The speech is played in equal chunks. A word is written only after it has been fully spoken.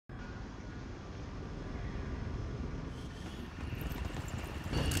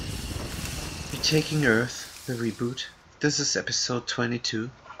Retaking Earth, the reboot. This is episode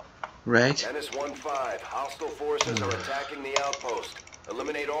 22, right? Menace 1-5. Hostile forces are attacking the outpost.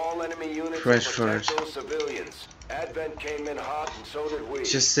 Eliminate all enemy units Fresh and protect those civilians. Advent came in hot, and so did we.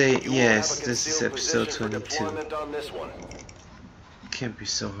 Just say You yes, will have a this is concealed episode position for 22. deployment on this one. Can't be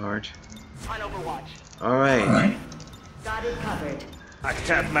so hard. On Overwatch. Alright. Got it covered.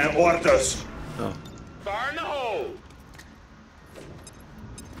 Accept my orders. Oh. Fire in the hole.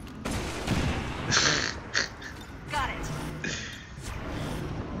 Got it.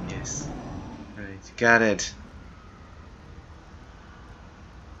 Yes. Right, got it.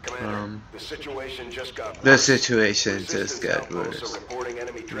 Commander, the situation just got worse. The situation just Resistance got outposts worse. are reporting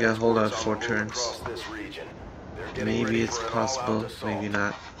enemy We gotta hold out transports 4 all turns. across this region. They're getting Maybe ready it's for an possible, all-out assault. maybe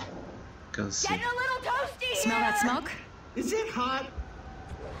not. Gonna see. Getting a little toasty. Smell that smoke? Is it hot?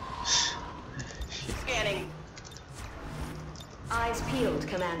 Scanning. Eyes peeled,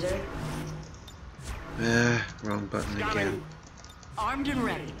 Commander. Wrong button again. Armed and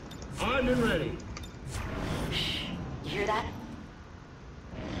ready. Armed and ready. Shh. You hear that?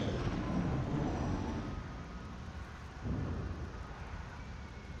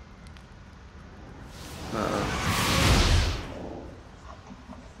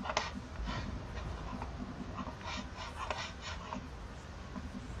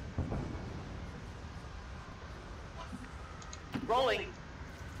 Rolling.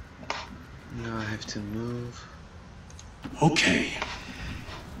 Now I have to move. Okay.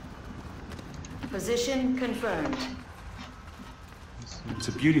 Position confirmed. It's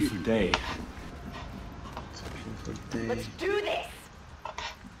a beautiful day. It's a beautiful day. Let's do this.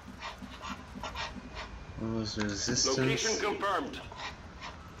 What was Location resistance? confirmed.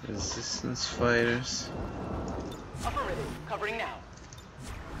 Resistance fighters. Affirmative. Covering now.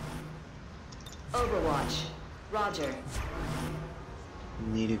 Overwatch. Roger.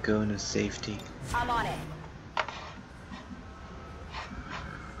 Need to go into safety. I'm on it.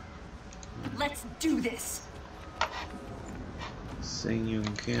 Let's do this. Sing Yun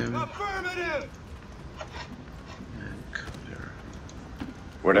Kim Affirmative! and Cooper.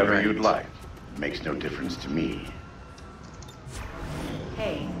 Whatever Right. you'd like. Makes no difference to me.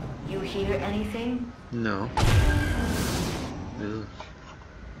 Hey, you hear anything? No. Ugh.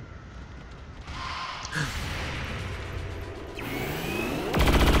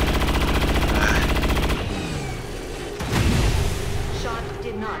 Shot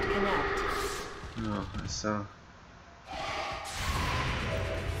did not connect. No, I saw.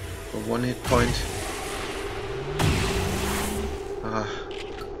 For 1 hit point. Ah,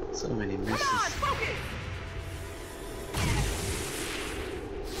 so many misses. Focus!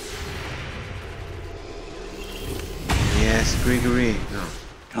 Yes, Gregory. No.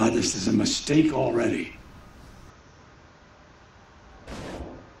 God, this is a mistake already.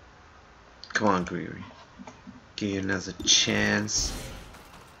 Come on, Gregory. Give you another chance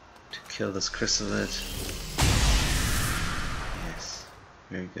to kill this chrysalid. Yes,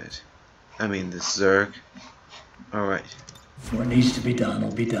 very good. I mean, this Zerg. Alright. What needs to be done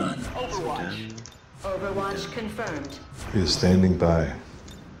will be done. Overwatch. Overwatch confirmed. He is standing by.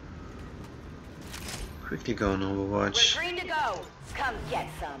 Quickly go on Overwatch. We're green to go. Come get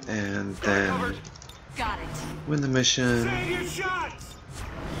some. And then Got it. win the mission Save your shots!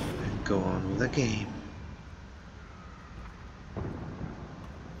 and go on with the game.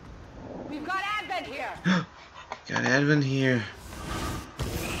 We've got Advent here. Got Advent here.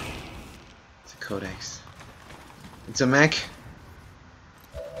 It's a Codex. It's a mech.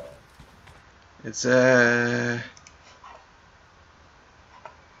 It's a...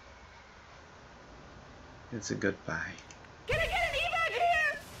 It's a goodbye. Can I get an evac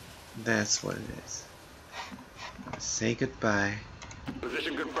here? That's what it is. Say goodbye.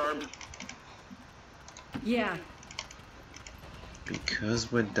 Position confirmed. Yeah.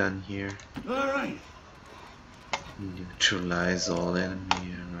 Because we're done here. Alright. Neutralize all enemy,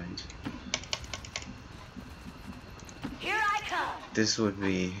 right? Here I come. This would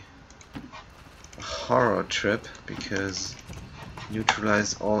be a horror trip because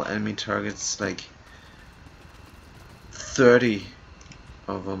neutralize all enemy targets, like 30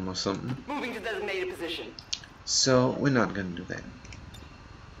 of them or something. Moving to designated position. So we're not gonna do that.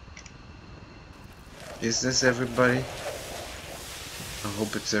 Is this everybody? I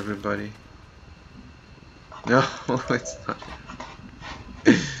hope it's everybody. No, it's not.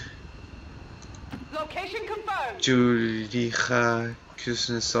 Location confirmed. Julija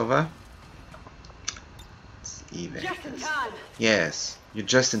Kuznetsova. Just in time. Yes, you're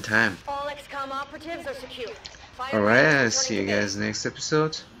just in time. All XCOM operatives are secure. Alright, I'll see you guys next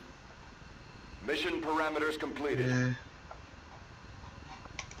episode. Mission parameters completed.